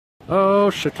Oh,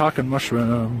 shiitake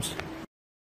mushrooms.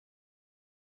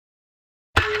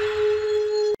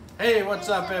 Hey, what's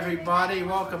up, everybody?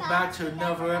 Welcome back to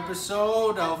another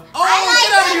episode of. Oh,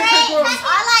 get out of here, Pickles!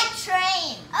 I like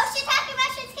train. Oh, Shiitake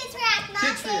mushrooms, kids react, not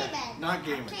Kids gaming. react, not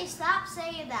gaming. Okay, stop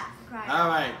saying that. All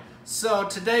right. So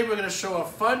today we're gonna show a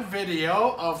fun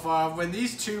video of when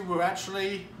these two were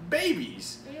actually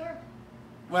babies.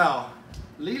 Well,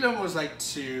 Leland was like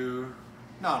 2.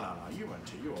 No, you weren't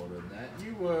 2. You were older than that.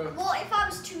 You were. Well, if I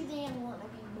was 2, then would I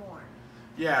be born?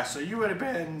 Yeah, so you would have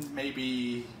been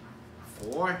maybe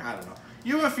 4. I don't know.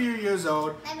 You were a few years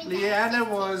old. I mean, Leanna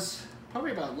was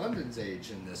probably about London's age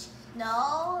in this.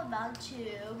 No, about 2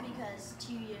 because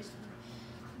 2 years.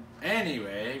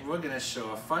 Anyway, we're gonna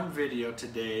show a fun video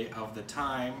today of the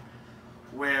time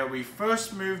where we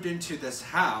first moved into this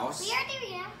house. We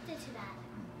already reacted to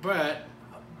that.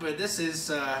 But this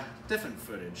is different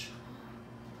footage.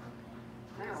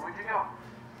 Where'd you go?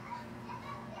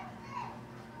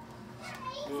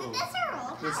 Isn't this our old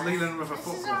house? That's Leland with a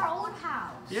football. This is our old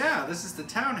house. Yeah, this is the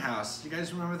townhouse. You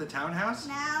guys remember the townhouse?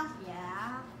 No.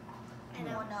 Yeah. I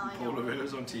know. No, I Polar don't.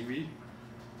 bears on TV.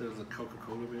 There was the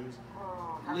Coca-Cola bears.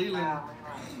 Oh,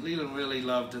 Leland really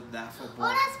loved that football.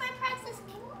 Oh, that's my Princess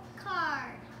King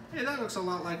card. Hey, that looks a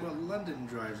lot like what London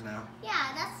drives now. Yeah,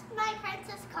 that's my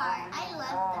princess card. I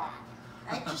love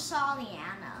that. I just saw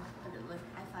Leanna, but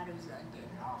I thought it was London.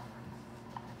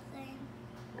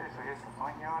 So here's the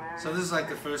front yard area. So this is like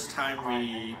the first time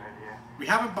we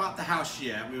haven't bought the house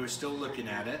yet. We were still looking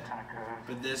at it,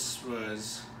 but this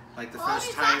was like the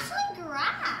first time. It's actually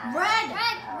grass. Red.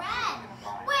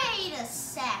 Wait a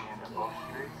second.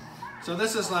 So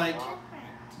this is like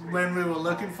when we were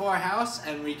looking for a house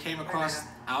and we came across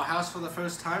our house for the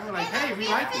first time. We're like, hey, we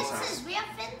like this house. We have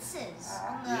fences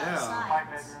on the Yeah. 5 sides.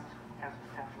 bedrooms, has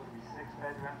potential to be 6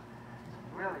 bedrooms.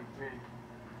 Really big.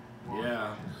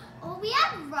 Yeah. Oh, we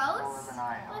have Full rose of an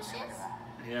eye on bushes.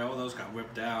 Yeah, all those got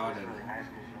whipped out. It's And really nice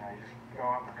because you just go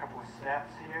up a couple of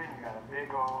steps here and you got a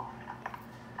big old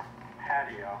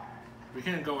patio. we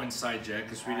couldn't go inside yet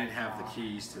because we didn't have the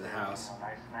keys to the house.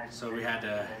 So we had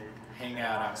to hang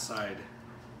out outside.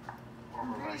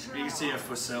 You can see a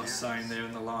for sale sign there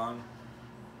in the lawn.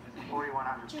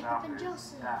 4100 Jacob south and is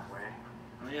Joseph. that way.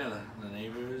 Oh yeah, the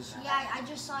neighbors. Yeah, I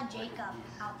just saw Jacob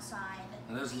outside.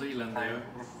 And there's Leland there.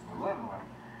 This is the living room.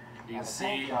 You can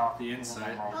see the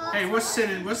inside. Oh, Hey, we're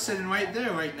sitting right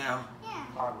there right now. Yeah.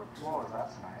 Hardwood floors,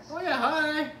 that's nice. Oh yeah,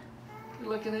 hi. You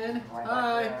looking in?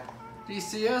 Hi. Do you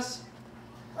see us?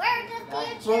 We're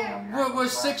the future. We're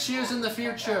 6 years in the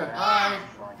future. Hi.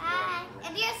 Hi.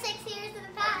 And you're 6 years in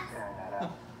the past. Tearing that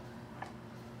up.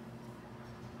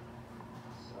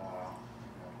 So,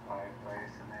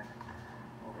 fireplace, and then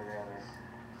over there there's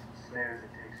some stairs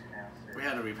that takes you downstairs. We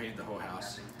had to repaint the whole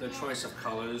house. The choice of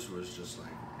colors was just like.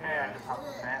 Yeah, just put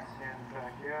the fence in the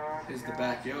backyard. Here's the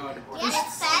backyard. We had a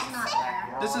fence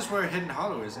there. This is where Hidden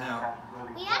Hollow is now.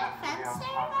 We had a fence there.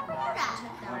 Remember that?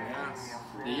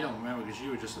 Oh yeah. You don't remember because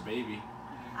you were just a baby.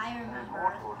 I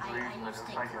remember. I used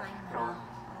to climb it up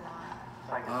a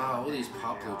lot. Oh, all these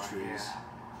poplar trees.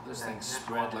 Those things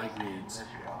spread like weeds.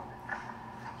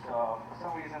 So, for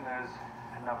some reason there's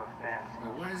another fence.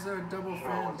 Well, why is there a double I'm not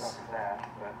sure what's fence? up with that,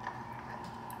 but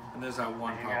And there's that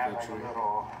one you got poplar like a tree.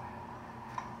 little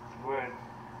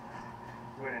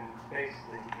wooden base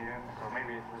thing here, so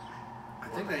maybe it was. I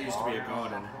think that used to be a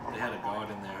garden. They had a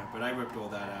garden there, but I ripped all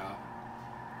that out.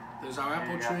 There's our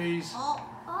apple trees. Oh,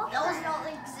 those don't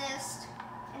exist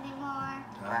anymore.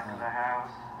 Back of the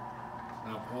house.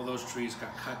 All those trees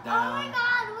got cut Oh my down. God,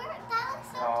 that looks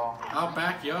so So, different. Our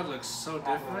backyard looks so not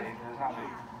really, different. there's not really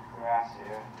grass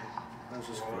here. There's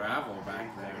just gravel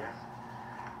back there.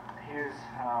 Here's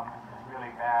really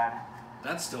bad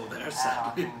That's still there, add-on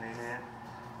sadly. thing they did.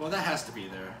 Well, that has to be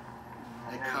there.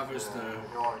 And It there's covers the.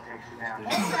 door that takes you down. the-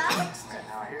 That looks And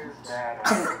now here's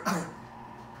that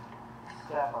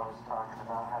step I was talking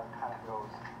about, how it kind of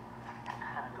goes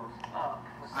up.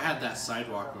 I had that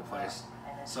sidewalk replaced,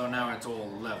 so now it's all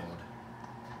leveled.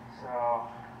 So,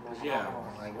 there's Yeah,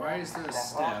 a like why is there a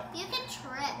step? You can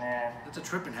trip. And then That's a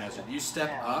tripping hazard. You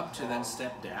step up to then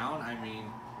step down. I mean,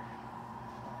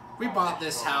 we bought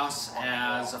this house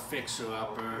as a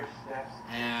fixer-upper,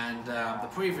 and the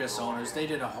previous owners, they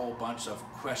did a whole bunch of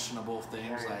questionable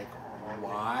things like,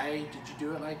 why did you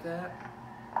do it like that?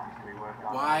 we worked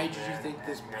on Why this did you bed, think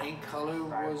this and paint the color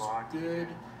was sidewalk, good?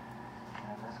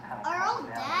 and this kind of Our comes old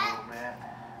down a deck. little bit.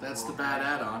 That's the bad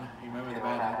add-on. You remember the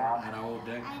bad add-on at our old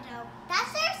deck? I know.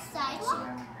 That's their sidewalk.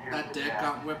 And here's That the deck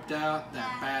got whipped out.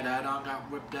 That bad add-on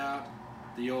got whipped out.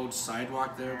 The old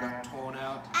sidewalk there got torn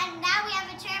out. And now we have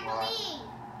a trampoline.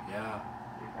 Yeah.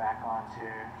 Get back onto,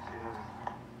 see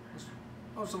those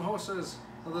Oh, some horses.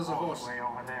 Oh, there's a horse. Way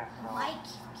over there. So Mike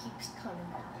keeps cutting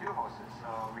out. 2 horses.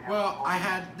 So we have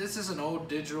Well, this is an old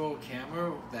digital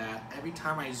camera that every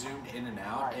time I zoomed in and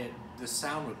out, the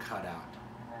sound would cut out.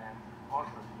 And also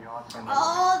the yards.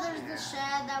 Oh, there's the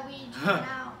shed that we took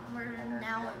out.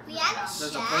 We had a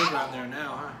There's shed. a playground there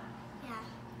now, huh? Yeah.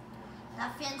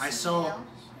 That fancy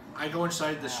I go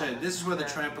inside the shed. This is where the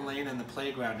trampoline and the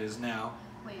playground is now.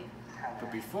 Wait.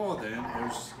 But before then, it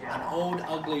was an old,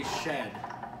 ugly shed.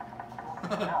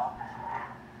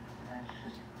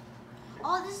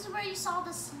 Oh, this is where you saw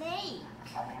the snake.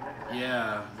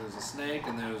 Yeah, there's a snake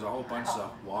and there was a whole bunch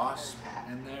of wasps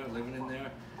in there, living in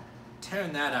there.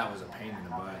 Tearing that out was a pain in the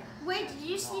butt. Wait, did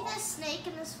you see this snake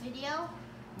in this video?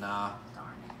 Nah.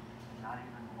 Darn it. Not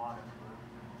even waterproof.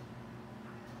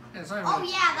 It's not even, Oh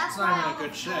yeah, that's it's why not even all a the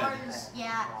good shed. floors.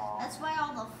 Yeah, that's why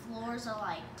all the floors are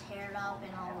like teared up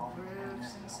and all the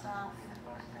roofs and stuff.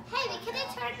 Hey, we could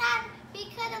have turned that. We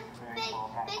could have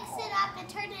fixed it up and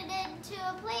turned it into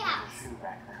a playhouse.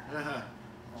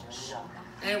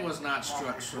 It was not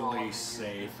structurally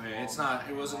safe.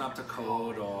 It wasn't up to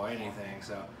code or anything.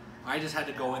 So I just had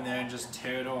to go in there and just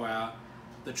tear it all out.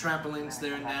 The trampoline's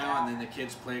there now, and then the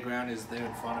kids' playground is there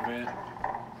in front of it.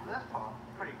 That's a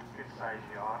pretty good sized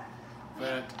yard.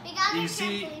 But We got a you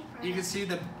trampoline can see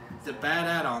the bad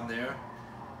ad on there,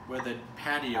 where the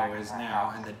patio is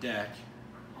now and the deck.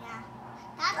 Yeah,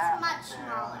 that's much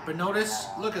smaller. But notice,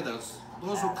 look at those.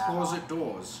 Those were closet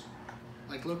doors.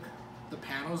 Like, look, the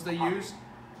panels they use,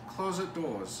 closet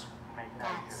doors. Make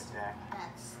that a good deck.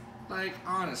 That's Like,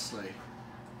 honestly.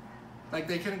 Like,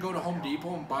 they couldn't go to Home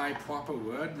Depot and buy proper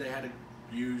wood. They had to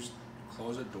use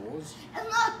closet doors. and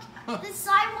look, the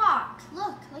sidewalk.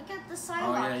 Look at the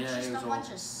sidewalk. yeah, it's it just was a all-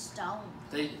 bunch of stone.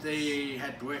 They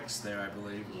had bricks there, I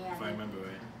believe, Yeah, if I they- remember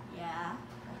right. Yeah,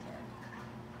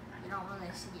 they did. You don't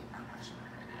really see it that much in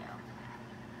the video.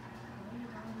 What are you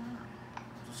talking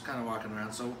about? Just kind of walking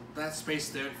around. So that space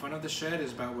there in front of the shed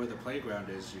is about where the playground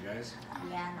is, you guys.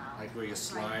 Yeah, no. Like where you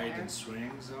It's right slide there. and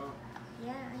swing, so.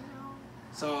 Yeah, I know.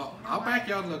 So our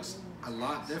backyard looks a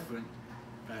lot different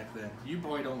back then. You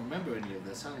boy don't remember any of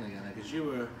this, huh, Leanna? Because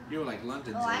you were like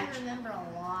London's Oh, I age. remember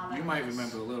a lot of You might this.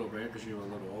 remember a little bit because you were a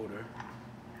little older.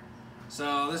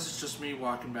 So this is just me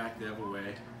walking back the other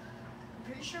way. I'm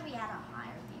pretty sure we had to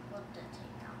hire people to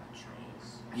take down the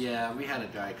trees. Yeah, we had a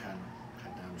guy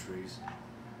cut down trees.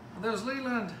 And there's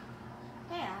Leland.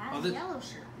 Hey, I had Oh, a this- yellow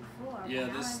shirt before. Yeah, but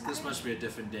now this I'm must green. be a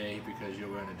different day because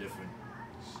you're wearing a different.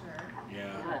 Sure.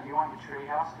 Yeah, You want your tree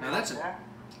house? Now that's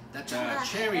that's a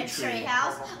cherry a tree. tree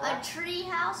house? A tree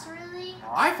house, really?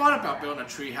 I thought about building a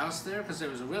tree house there because it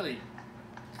was a really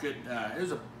good. It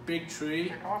was a big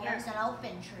tree, It was an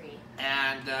open tree.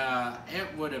 and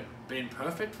it would have been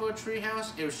perfect for a tree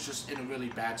house. It was just in a really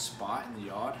bad spot in the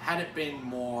yard. Had it been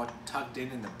more tucked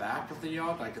in the back of the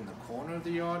yard, like in the corner of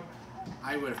the yard,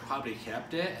 I would have probably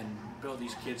kept it and built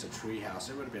these kids a tree house.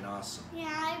 It would have been awesome. Yeah,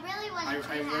 I really want I a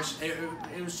tree wish house.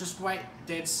 it was just right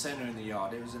dead center in the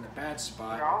yard. It was in a bad Where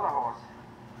spot. are all the horses?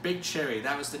 Big Cherry,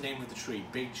 that was the name of the tree,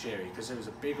 Big Cherry, because it was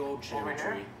a big old cherry Over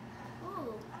here? tree.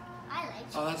 Ooh, I like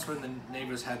Oh, that's when the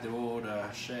neighbors had their old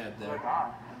shed They're there. gone.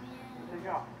 it. Where'd they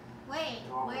go? Wait,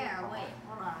 where? Wait,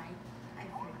 hold on. I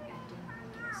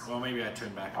didn't guess. Well, maybe I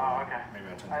turned back Oh, around. okay. Maybe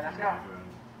I turned Alright, the let's camera go. back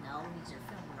around. No, these are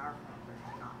filming our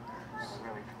property, not They're theirs.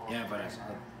 really cool. Yeah, but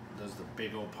there's the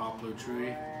big old poplar tree.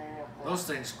 Way up there. Those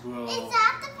things grow. Is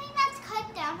that the thing that's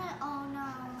cut down? Oh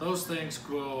no. Those things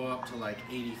grow up to like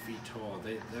 80 feet tall.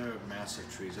 They're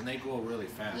massive trees, and they grow really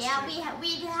fast. Yeah, too.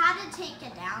 we had to take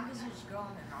it down because it was growing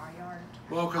in our yard.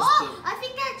 Well, because Oh, I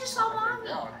think I just saw mommy.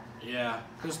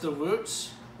 the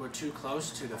roots were too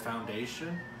close to the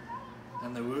foundation,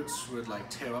 and the roots would like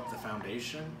tear up the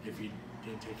foundation if you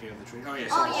didn't take care of the tree. Oh yeah,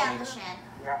 so Oh the yeah, shed- the shed.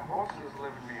 We got horses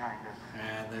living behind us.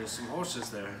 and there's some horses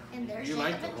there. And there's You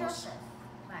Jacob like the and horse? Joseph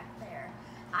back there.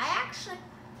 I actually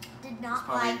did It's not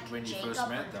probably like when you Jacob first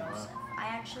met or them, huh? Joseph. I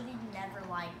actually never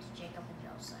liked Jacob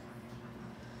and Joseph.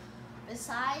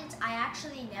 Besides, I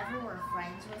actually never were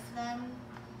friends with them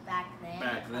back then.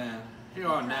 Back then, you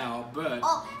are now, but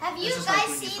Oh, have you This is like guys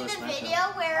when you seen first the met them. video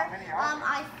where How many are there?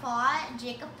 I fought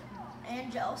Jacob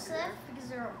and Joseph because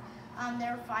they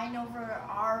were fighting over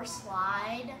our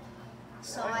slide.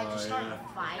 So I just Oh, started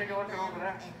yeah. fighting Take a look them over there.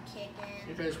 and you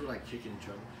kicking. guys were like kicking each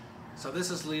other. So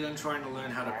this is Leland trying to learn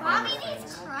how to climb Mommy a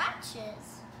needs fence.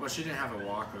 crutches. Well, she didn't have a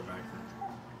walker back then.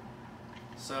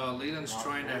 So Leland's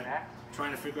trying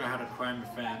to figure out how to climb a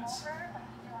fence.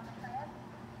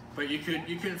 But you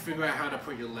couldn't figure out how to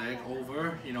put your leg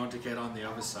over, to get on the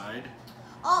other side.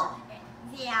 Oh,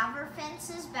 the outer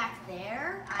fences back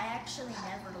there, I actually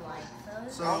never liked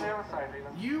those. So On the other side,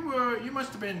 Leland. you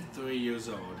must have been 3 years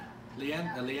old.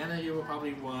 Leanna, you were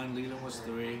probably 1. Leland was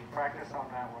 3. Practice on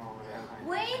that one over there.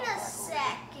 Wait a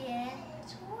second.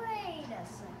 Wait a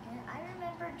second. I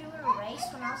remember doing a race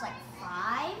when I was like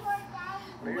 5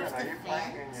 Leland, with are the you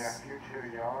playing in your fence.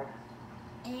 future yard?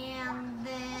 And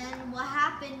then what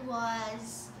happened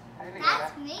was, Hey,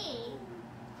 That's Leanna. me.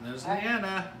 There's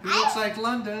Leanna, who looks like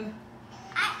London.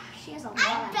 she has a lot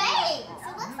I'm of hair. baked.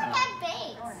 It looks like I'm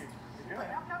baked.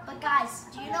 But guys,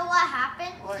 do you know what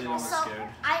happened? Leland was So scared.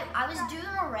 I was doing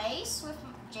a race with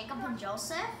Jacob and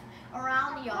Joseph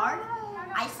around the yard.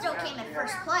 I still came in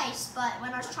first place, but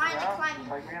when I was trying to climb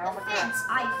the fence,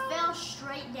 I fell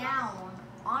straight down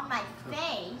on my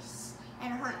face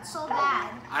and it hurt so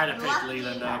bad. I had to pick Luckily-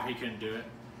 Leland up, he couldn't do it.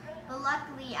 But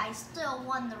luckily, I still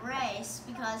won the race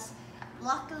because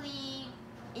luckily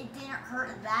it didn't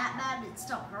hurt that bad. It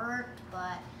still hurt,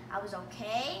 but I was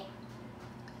okay.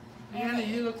 Leanna,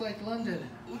 you look like London.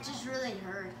 It just really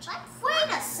hurt. Wait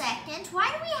a second. Why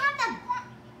do we have that?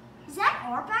 Is that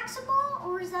our basketball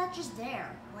or is that just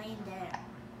there, laying there?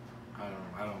 I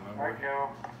don't remember. Alright, Carol.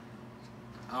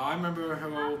 Oh, I remember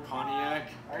her old Pontiac.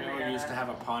 Carol used to have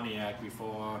a Pontiac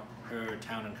before her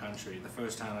Town and Country, the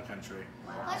first Town and Country.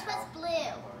 Which was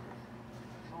blue?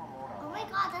 Oh my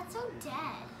god, that's so dead.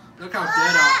 Look how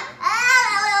dead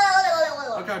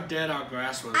I look how dead our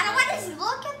grass was. don't back want to then.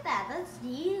 look at that. That's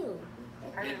you.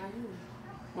 It-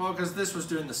 Well, because this was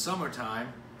during the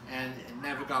summertime, and it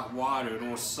never got watered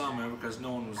all summer because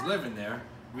no one was living there.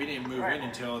 We didn't move in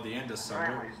until the end of summer,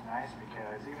 Driveway's nice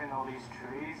because even though these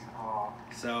trees are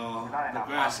so not the enough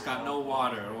grass water, got no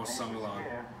water all summer it's long.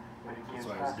 here, but it gives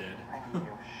That's why it's us dead. plenty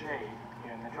of shade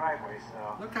here in the driveway,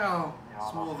 so Look how you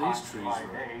know, small those these hot, trees dry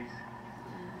were. days,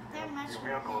 They're much your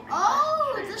vehicle will be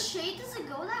Oh, nice and the shaded. shade doesn't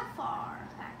go that far.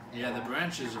 Yeah, the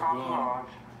branches Your have grown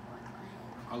garage,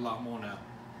 a lot more now.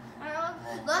 Look,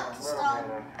 a little stone.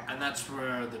 bit of- And that's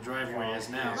where the driveway is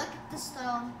now. Look at the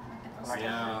stone. Look at the like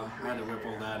stone. Yeah, I had to rip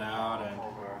all that out, and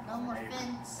over No more neighbors.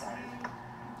 fence.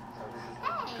 So this is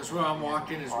Hey. because where I'm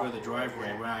walking is where the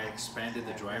driveway, where I expanded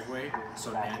the driveway,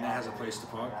 so Nana has a place to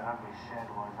park. that ugly shed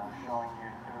was I was showing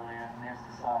you earlier, and there's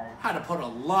the side. Had to put a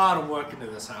lot of work into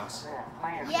this house. There,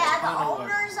 plenty of Yeah, shade. the I know what-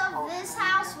 owners of this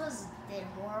house did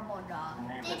a horrible job.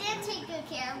 Neighbors, They did take good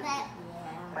care of it. Yeah,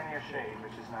 plenty of shade,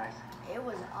 which is nice. it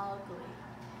was ugly.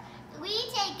 We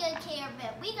take good care of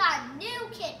it. We got a new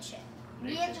kitchen.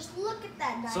 Yeah, just look at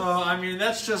that nice. So, I mean,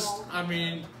 that's just, I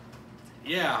mean,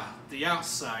 yeah, the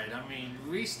outside. I mean,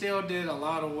 we still did a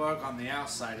lot of work on the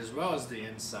outside as well as the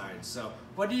inside. So,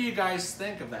 what do you guys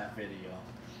think of that video?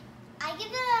 I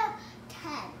give it a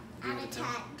 10 Give out it of a 10.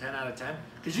 10 out of 10?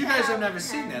 Because you guys have never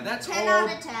seen that. That's 10 old.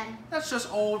 out of 10. That's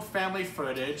just old family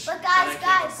footage But that I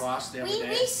guys, came across the other day.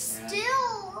 we And-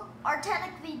 still are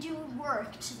technically doing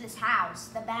work to this house,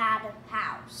 the bad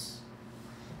house.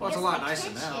 Well, it's a Because lot the nicer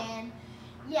now. kitchen,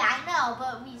 yeah, I know,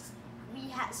 but we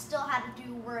still had to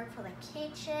do work for the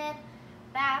kitchen,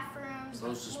 bathrooms,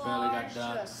 Those the just barely got floors,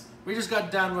 done. just- We just got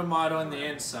done remodeling the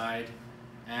inside,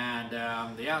 and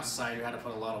the outside we had to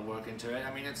put a lot of work into it.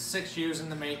 I mean, it's 6 years in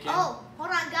the making. Oh,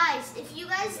 hold on, guys. If you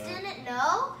guys Yeah. didn't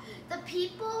know, the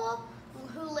people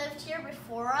who lived here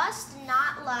before us did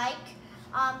not like,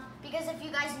 because if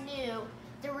you guys knew,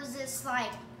 there was this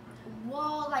like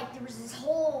wall, like there was this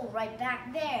hole right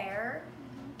back there,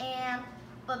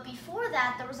 but before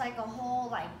that there was like a hole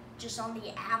like just on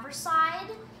the outer side,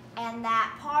 and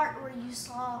that part where you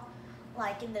saw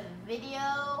like in the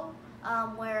video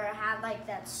where it had like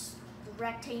that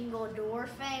rectangle door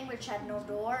thing which had no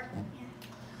door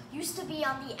used to be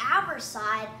on the outer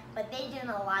side, but they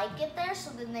didn't like it there, so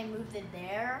then they moved it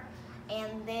there,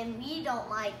 and then we don't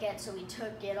like it, so we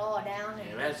took it all down. And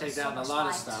Yeah, we had to take there's so down a much lot of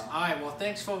light. stuff. Alright, well,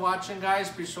 thanks for watching, guys.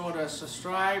 Be sure to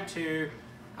subscribe to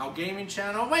our gaming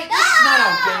channel. Wait, this is not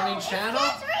our gaming channel.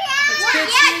 Kids React. It's Well,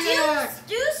 Kids yeah, React.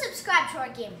 do subscribe to our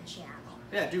gaming channel.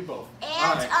 Yeah, do both. And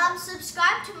Alright.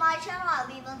 subscribe to my channel at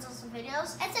Leland's Awesome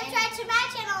Videos. And subscribe to my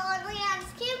channel on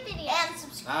Leon's Cute Videos. And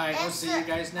subscribe. Alright, we'll see you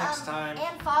guys next time.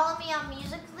 And follow me on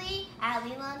Musical.ly at do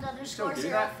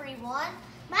that? Leland_031.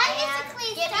 My And Musical.ly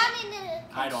is get down in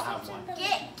the I don't have one.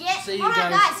 See you hold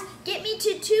on, guys. guys. Get me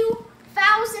to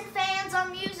 2,000 fans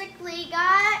on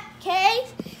Musical.ly, okay?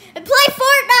 And play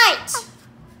Fortnite.